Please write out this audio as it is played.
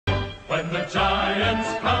When the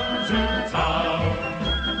Giants come to town,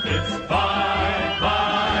 it's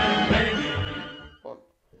bye-bye, baby.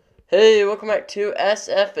 Hey, welcome back to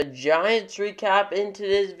SF Giants recap. In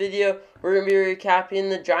today's video, we're going to be recapping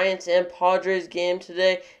the Giants and Padres game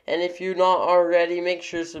today. And if you're not already, make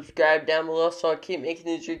sure to subscribe down below so I'll keep making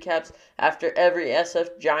these recaps after every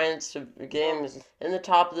SF Giants game. In the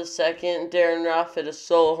top of the second, Darren Ruff hit a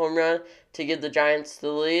solo home run to give the Giants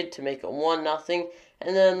the lead to make it 1-0.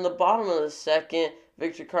 And then in the bottom of the second,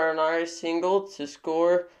 Victor Cardinale singled to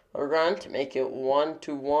score a run to make it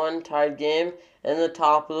 1-1 tied game. In the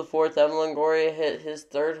top of the fourth, Evan Longoria hit his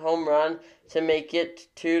third home run to make it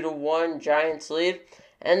 2-1 Giants lead.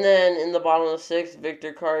 And then in the bottom of the sixth,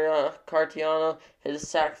 Victor Cartiano hit a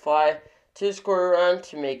sac fly to score a run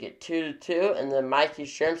to make it 2-2. And then Mikey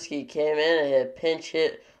Shremsky came in and hit a pinch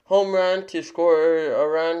hit home run to score a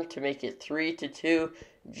run to make it 3-2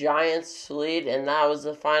 Giants lead. And that was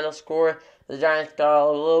the final score. The Giants got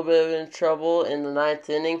a little bit in trouble in the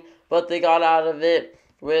ninth inning, but they got out of it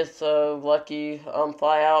with a lucky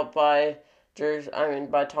fly out by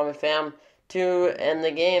Tommy Pham to end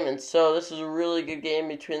the game. And so this was a really good game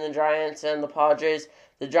between the Giants and the Padres.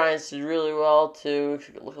 The Giants did really well to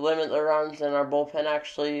limit the runs, and our bullpen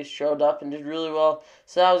actually showed up and did really well.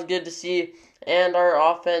 So that was good to see. And our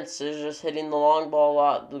offense is just hitting the long ball a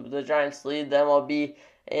lot. The Giants lead the MLB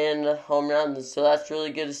in home runs, so that's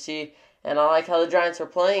really good to see. And I like how the Giants are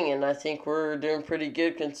playing, and I think we're doing pretty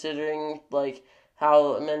good considering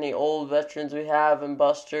how many old veterans we have, and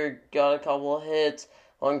Buster got a couple of hits.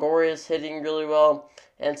 Longoria's hitting really well.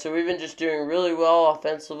 And so we've been just doing really well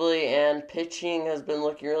offensively, and pitching has been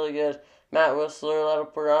looking really good. Matt Whistler let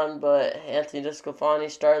up a run, but Anthony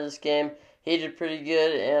DeSclafani started this game. He did pretty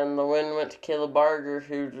good, and the win went to Caleb Barger,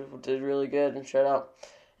 who did really good and shut out.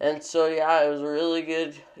 And so, yeah, it was a really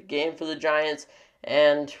good game for the Giants,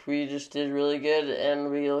 and we just did really good, and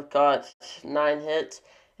we got 9 hits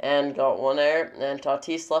and got 1 error, and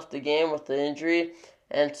Tatis left the game with the injury,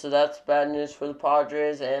 and so that's bad news for the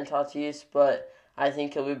Padres and Tatis, but I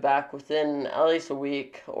think he'll be back within at least a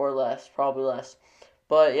week or less, probably less.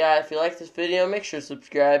 But yeah, if you like this video, make sure to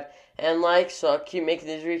subscribe and like, so I'll keep making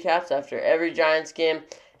these recaps after every Giants game,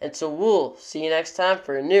 and so we'll see you next time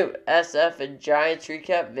for a new SF Giants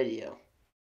recap video.